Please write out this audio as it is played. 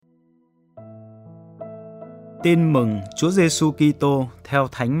Tin mừng Chúa Giêsu Kitô theo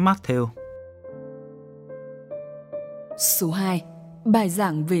Thánh Mát-thêu. Số 2. Bài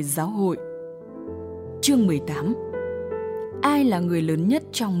giảng về giáo hội. Chương 18. Ai là người lớn nhất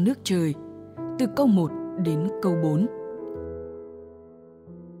trong nước trời? Từ câu 1 đến câu 4.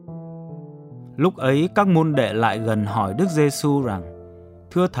 Lúc ấy các môn đệ lại gần hỏi Đức Giêsu rằng: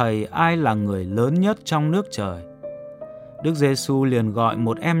 Thưa Thầy, ai là người lớn nhất trong nước trời? Đức Giêsu liền gọi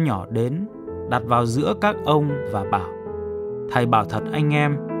một em nhỏ đến, đặt vào giữa các ông và bảo: Thầy bảo thật anh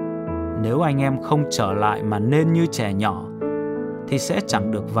em, nếu anh em không trở lại mà nên như trẻ nhỏ, thì sẽ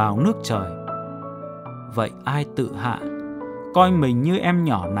chẳng được vào nước trời. Vậy ai tự hạ, coi mình như em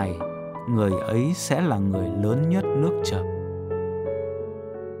nhỏ này, người ấy sẽ là người lớn nhất nước trời.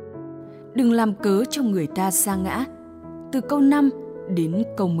 Đừng làm cớ cho người ta sa ngã. Từ câu 5 đến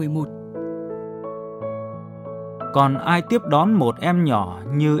câu 11. Còn ai tiếp đón một em nhỏ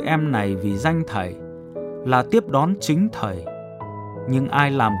như em này vì danh Thầy, là tiếp đón chính Thầy. Nhưng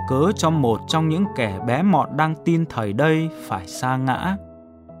ai làm cớ cho một trong những kẻ bé mọn đang tin Thầy đây phải sa ngã,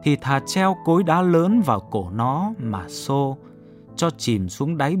 thì thà treo cối đá lớn vào cổ nó mà xô, cho chìm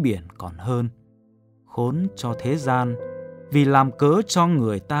xuống đáy biển còn hơn. Khốn cho thế gian, vì làm cớ cho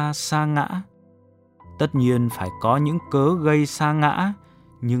người ta sa ngã. Tất nhiên phải có những cớ gây sa ngã,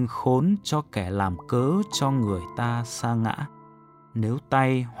 nhưng khốn cho kẻ làm cớ cho người ta sa ngã. Nếu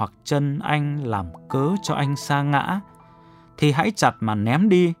tay hoặc chân anh làm cớ cho anh sa ngã, thì hãy chặt mà ném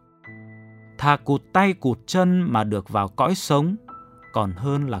đi. Thà cụt tay cụt chân mà được vào cõi sống, còn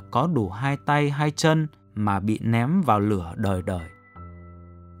hơn là có đủ hai tay hai chân mà bị ném vào lửa đời đời.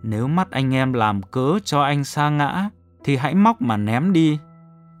 Nếu mắt anh em làm cớ cho anh sa ngã, thì hãy móc mà ném đi.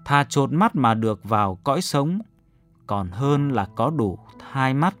 Thà chột mắt mà được vào cõi sống, còn hơn là có đủ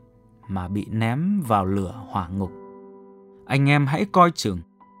hai mắt mà bị ném vào lửa hỏa ngục. Anh em hãy coi chừng,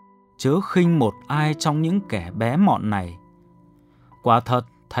 chớ khinh một ai trong những kẻ bé mọn này. Quả thật,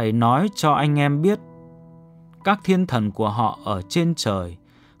 Thầy nói cho anh em biết, các thiên thần của họ ở trên trời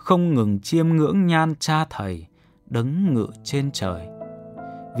không ngừng chiêm ngưỡng nhan Cha Thầy đấng ngự trên trời,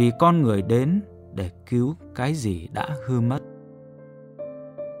 vì con người đến để cứu cái gì đã hư mất.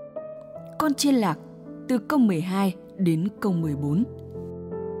 Con chiên lạc. Từ câu 12 đến câu 14.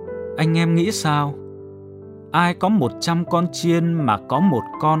 Anh em nghĩ sao? Ai có 100 con chiên mà có một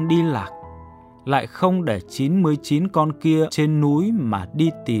con đi lạc, lại không để 99 con kia trên núi mà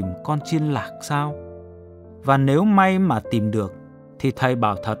đi tìm con chiên lạc sao? Và nếu may mà tìm được, thì Thầy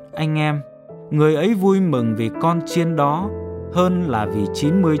bảo thật anh em, người ấy vui mừng vì con chiên đó hơn là vì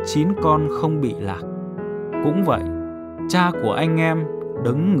 99 con không bị lạc. Cũng vậy, Cha của anh em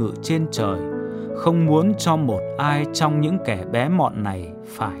đấng ngự trên trời không muốn cho một ai trong những kẻ bé mọn này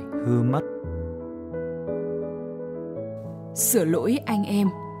phải hư mất. Sửa lỗi anh em.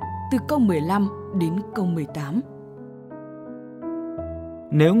 Từ câu 15 đến câu 18.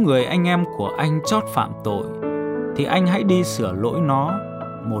 Nếu người anh em của anh chót phạm tội, thì anh hãy đi sửa lỗi nó,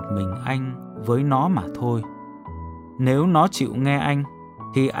 một mình anh với nó mà thôi. Nếu nó chịu nghe anh,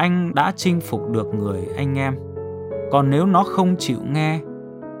 thì anh đã chinh phục được người anh em. Còn nếu nó không chịu nghe,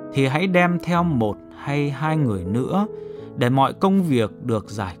 thì hãy đem theo một hay hai người nữa, để mọi công việc được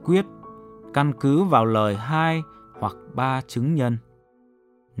giải quyết, căn cứ vào lời 2 hoặc 3 chứng nhân.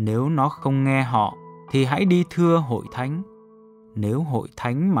 Nếu nó không nghe họ, thì hãy đi thưa hội thánh. Nếu hội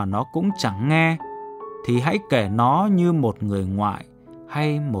thánh mà nó cũng chẳng nghe, thì hãy kể nó như một người ngoại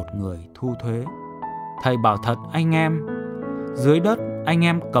hay một người thu thuế. Thầy bảo thật anh em, dưới đất anh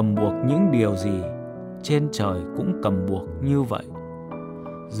em cầm buộc những điều gì, trên trời cũng cầm buộc như vậy.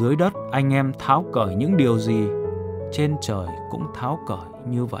 Dưới đất anh em tháo cởi những điều gì, trên trời cũng tháo cởi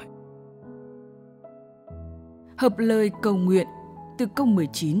như vậy. Hợp lời cầu nguyện. Từ câu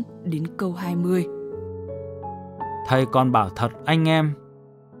 19 đến câu 20. Thầy còn bảo thật anh em,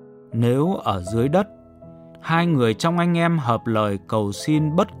 nếu ở dưới đất, hai người trong anh em hợp lời cầu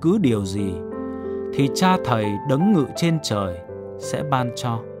xin bất cứ điều gì, thì Cha Thầy đấng ngự trên trời sẽ ban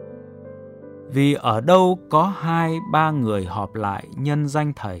cho. Vì ở đâu có 2-3 người họp lại nhân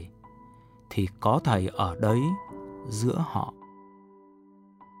danh Thầy, thì có Thầy ở đấy giữa họ.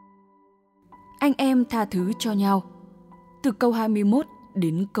 Anh em tha thứ cho nhau. Từ câu 21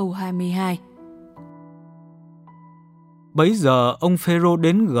 đến câu 22. Bấy giờ ông Phêrô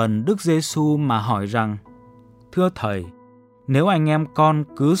đến gần Đức Giêsu mà hỏi rằng: Thưa Thầy, nếu anh em con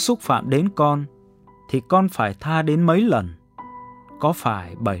cứ xúc phạm đến con, thì con phải tha đến mấy lần? Có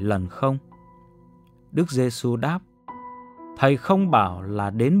phải 7 lần không? Đức Giêsu đáp: Thầy không bảo là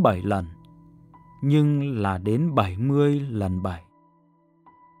đến 7 lần, nhưng là đến 70 lần 7.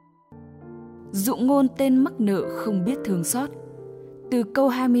 Dụ ngôn tên mắc nợ không biết thương xót. Từ câu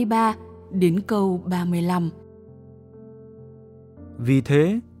 23 đến câu 35. Vì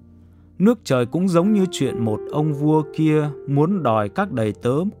thế, nước trời cũng giống như chuyện một ông vua kia muốn đòi các đầy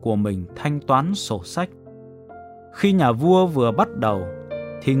tớ của mình thanh toán sổ sách. Khi nhà vua vừa bắt đầu,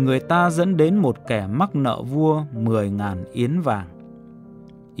 thì người ta dẫn đến một kẻ mắc nợ vua 10.000 yến vàng.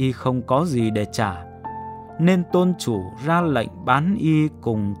 Y không có gì để trả, nên tôn chủ ra lệnh bán y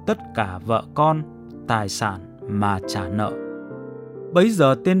cùng tất cả vợ con, tài sản mà trả nợ. Bấy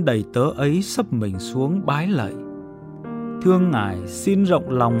giờ tên đầy tớ ấy xấp mình xuống bái lạy: "Thưa ngài, xin rộng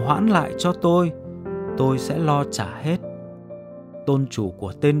lòng hoãn lại cho tôi sẽ lo trả hết." Tôn chủ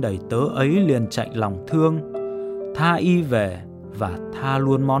của tên đầy tớ ấy liền chạy lòng thương, tha y về và tha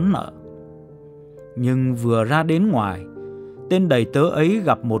luôn món nợ. Nhưng vừa ra đến ngoài, tên đầy tớ ấy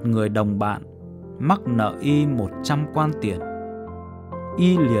gặp một người đồng bạn mắc nợ y 100 quan tiền.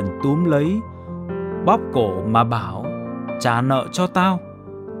 Y liền túm lấy, bóp cổ mà bảo: "Trả nợ cho tao."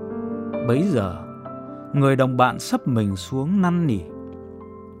 Bấy giờ người đồng bạn xấp mình xuống năn nỉ: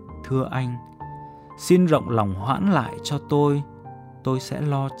 "Thưa anh, xin rộng lòng hoãn lại cho tôi sẽ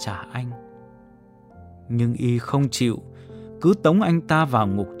lo trả anh." Nhưng y không chịu, cứ tống anh ta vào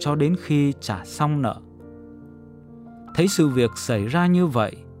ngục cho đến khi trả xong nợ. Thấy sự việc xảy ra như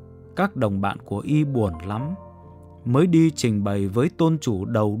vậy, các đồng bạn của y buồn lắm, mới đi trình bày với tôn chủ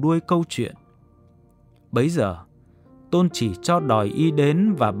đầu đuôi câu chuyện. Bấy giờ tôn chỉ cho đòi y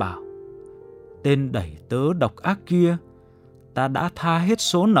đến và bảo: "Tên đẩy tớ độc ác kia, ta đã tha hết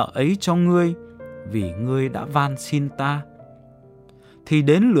số nợ ấy cho ngươi, vì ngươi đã van xin ta. Thì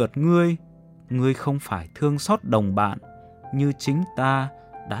đến lượt ngươi không phải thương xót đồng bạn như chính ta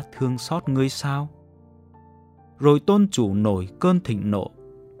đã thương xót ngươi sao?" Rồi tôn chủ nổi cơn thịnh nộ,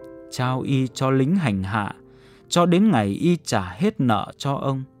 trao y cho lính hành hạ, cho đến ngày y trả hết nợ cho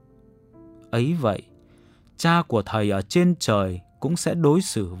ông. Ấy vậy, Cha của thầy ở trên trời cũng sẽ đối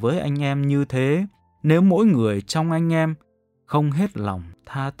xử với anh em như thế, nếu mỗi người trong anh em không hết lòng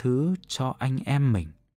tha thứ cho anh em mình.